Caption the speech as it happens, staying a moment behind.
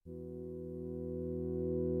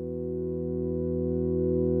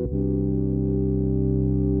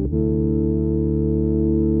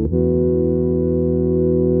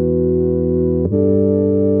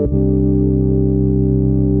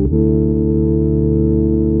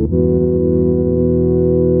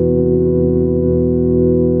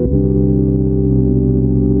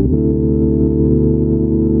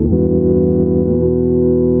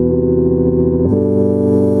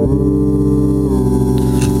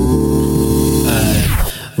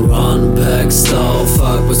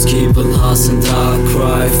Been hustling, dark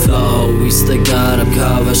cry flow. We still got up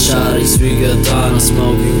cover shotties. We got down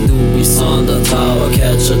smoking doobies on the tower.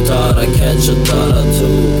 Catch a daughter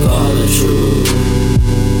too. Coming true.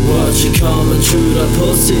 Watch it coming through the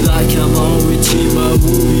pussy like I'm on with my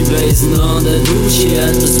movie, blazing on the Gucci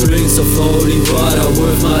at the springs of holy water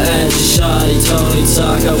with my edgy shiny Tony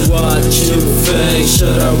Taka. What you think?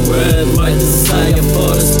 Should I wear my tessaiga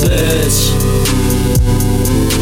for this